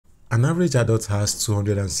An average adult has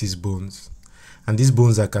 206 bones, and these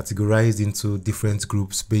bones are categorized into different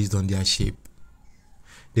groups based on their shape.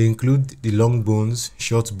 They include the long bones,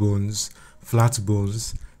 short bones, flat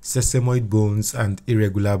bones, sesamoid bones, and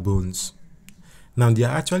irregular bones. Now, there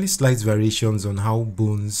are actually slight variations on how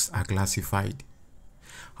bones are classified.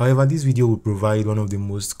 However, this video will provide one of the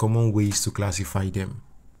most common ways to classify them.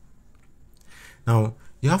 Now,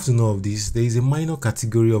 you have to know of this. There is a minor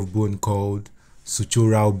category of bone called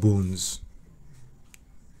sutural bones.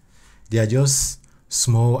 They are just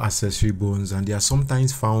small accessory bones, and they are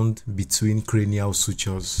sometimes found between cranial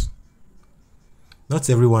sutures. Not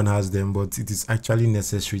everyone has them, but it is actually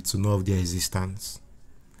necessary to know of their existence.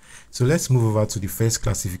 So let's move over to the first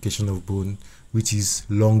classification of bone, which is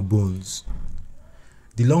long bones.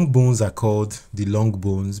 The long bones are called the long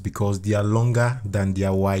bones because they are longer than they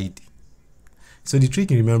are wide. So the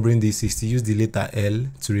trick in remembering this is to use the letter L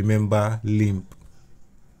to remember limb.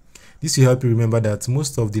 This will help you remember that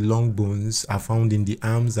most of the long bones are found in the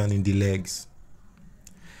arms and in the legs.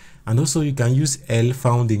 And also you can use L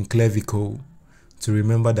found in clavicle to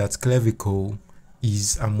remember that clavicle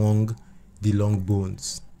is among the long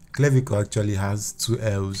bones. Clavicle actually has 2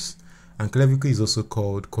 L's, and clavicle is also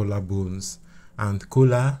called collar bones, and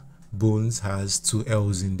collar bones has 2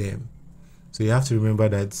 L's in them. So you have to remember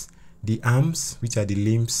that the arms, which are the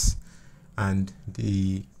limbs, and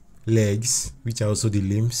the legs, which are also the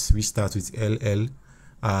limbs, which start with LL,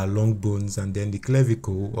 are long bones, and then the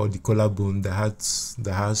clavicle or the collar bone that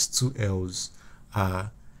has 2 L's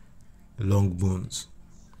are long bones.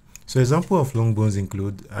 So example of long bones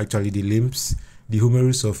include actually the limbs, the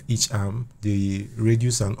humerus of each arm, the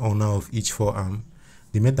radius and ulna of each forearm,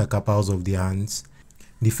 the metacarpals of the hands,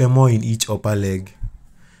 the femur in each upper leg,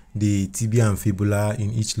 the tibia and fibula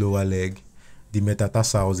in each lower leg, the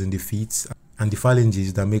metatarsals in the feet, and the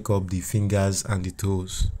phalanges that make up the fingers and the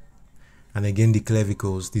toes. And again, the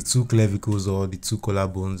clavicles, the 2 clavicles or the 2 collar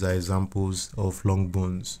bones are examples of long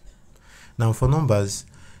bones. Now for numbers,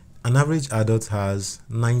 an average adult has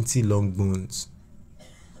 90 long bones.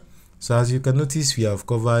 So as you can notice, we have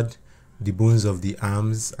covered the bones of the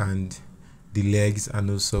arms and the legs and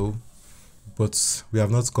also, but we have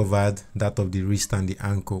not covered that of the wrist and the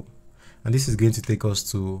ankle. And this is going to take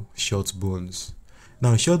us to short bones.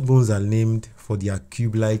 Now, short bones are named for their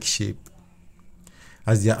cube-like shape,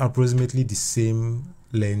 as they are approximately the same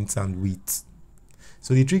length and width.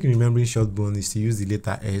 So the trick in remembering short bone is to use the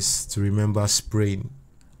letter S to remember sprain.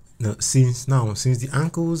 Now, since the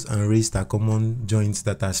ankles and wrist are common joints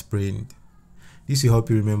that are sprained, this will help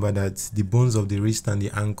you remember that the bones of the wrist and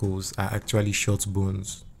the ankles are actually short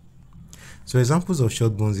bones. So examples of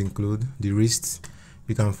short bones include the wrist.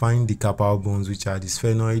 You can find the carpal bones, which are the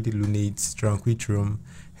sphenoid, lunate, tranquitrum,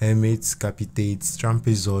 helmet, capitate,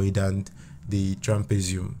 trapezoid, and the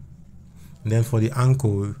trapezium. And then for the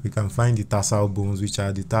ankle, we can find the tarsal bones, which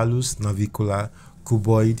are the talus, navicular,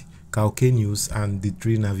 cuboid, calcaneus, and the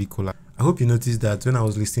three navicular. I hope you noticed that when I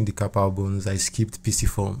was listing the carpal bones, I skipped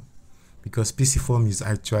pisiform, because pisiform is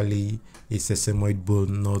actually a sesamoid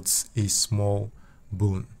bone, not a small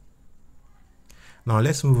bone. Now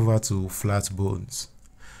let's move over to flat bones.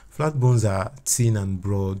 Flat bones are thin and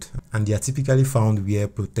broad, and they are typically found where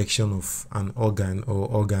protection of an organ or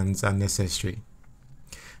organs are necessary.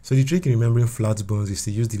 So the trick in remembering flat bones is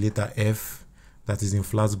to use the letter F that is in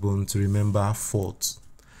flat bone to remember fort.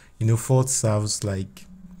 You know, fort serves like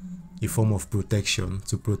a form of protection,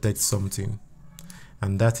 to protect something,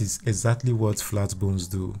 and that is exactly what flat bones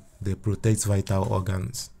do. They protect vital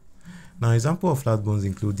organs. Now, examples of flat bones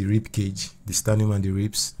include the rib cage, the sternum and the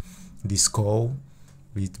ribs, the skull,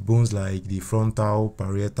 with bones like the frontal,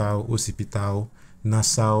 parietal, occipital,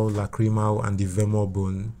 nasal, lacrimal, and the femur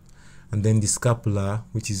bone, and then the scapula,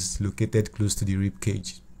 which is located close to the rib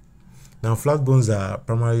cage. Now, flat bones are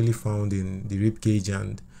primarily found in the rib cage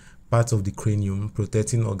and parts of the cranium,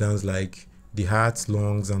 protecting organs like the heart,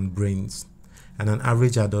 lungs, and brains. And an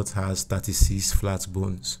average adult has 36 flat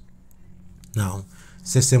bones. Now,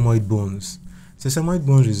 sesamoid bones. Sesamoid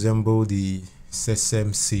bones resemble the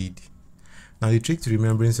sesame seed. Now, the trick to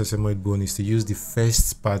remembering sesamoid bone is to use the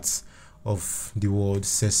first part of the word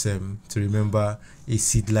sesame to remember a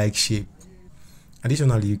seed-like shape.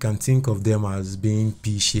 Additionally, you can think of them as being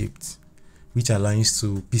P-shaped, which aligns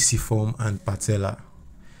to pisiform and patella.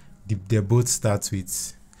 They both start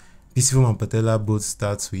with pisiform and patella both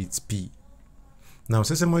start with P. Now,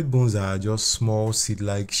 sesamoid bones are just small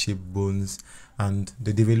seed-like shaped bones, and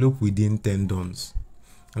they develop within tendons.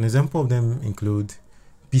 An example of them include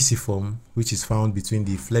pisiform, which is found between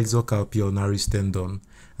the flexor carpi ulnaris tendon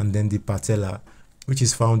and then the patella, which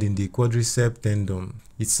is found in the quadriceps tendon.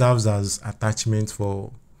 It serves as attachment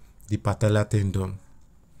for the patellar tendon.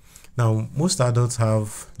 Now, most adults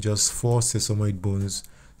have just 4 sesamoid bones,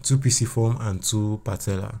 2 pisiform and 2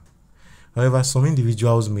 patella. However, some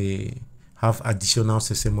individuals may have additional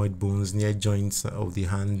sesamoid bones near joints of the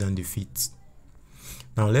hand and the feet.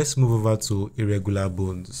 Now, let's move over to irregular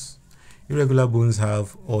bones. Irregular bones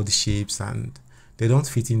have odd shapes and they don't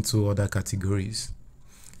fit into other categories.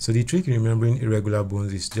 So the trick in remembering irregular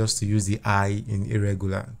bones is just to use the I in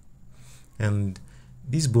irregular. And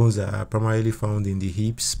these bones are primarily found in the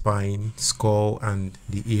hips, spine, skull, and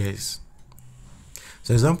the ears.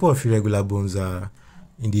 So example of irregular bones are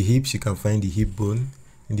in the hips, you can find the hip bone.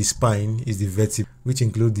 In the spine is the vertebrae, which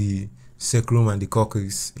include the sacrum and the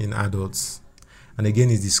coccyx in adults. And again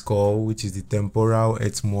is the skull, which is the temporal,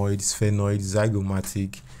 ethmoid, sphenoid,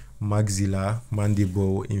 zygomatic, maxillar,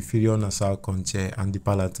 mandible, inferior nasal conchae, and the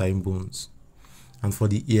palatine bones. And for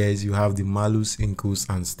the ears, you have the malleus, incus,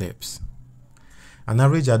 and steps. An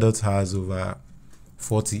average adult has over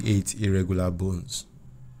 48 irregular bones.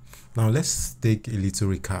 Now let's take a little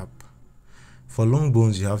recap. For long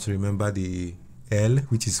bones, you have to remember the L,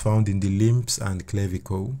 which is found in the limbs and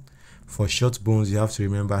clavicle. For short bones, you have to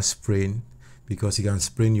remember sprain, because you can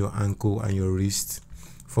sprain your ankle and your wrist.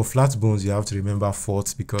 For flat bones, you have to remember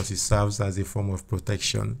fort, because it serves as a form of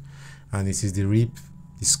protection, and it is the rib,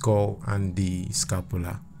 the skull, and the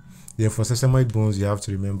scapula. Then for sesamoid bones, you have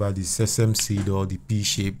to remember the sesame seed or the P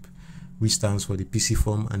shape, which stands for the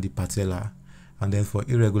pisiform and the patella. And then for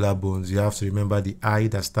irregular bones, you have to remember the I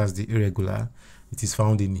that starts the irregular. It is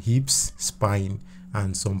found in hips, spine,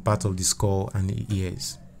 and some part of the skull and the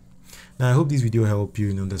ears. Now, I hope this video helped you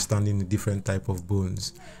in understanding the different type of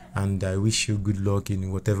bones, and I wish you good luck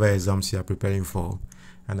in whatever exams you are preparing for.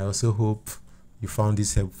 And I also hope you found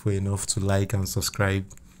this helpful enough to like and subscribe,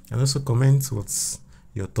 and also comment what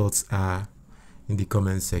your thoughts are in the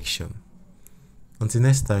comment section. Until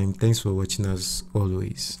next time, thanks for watching as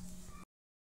always.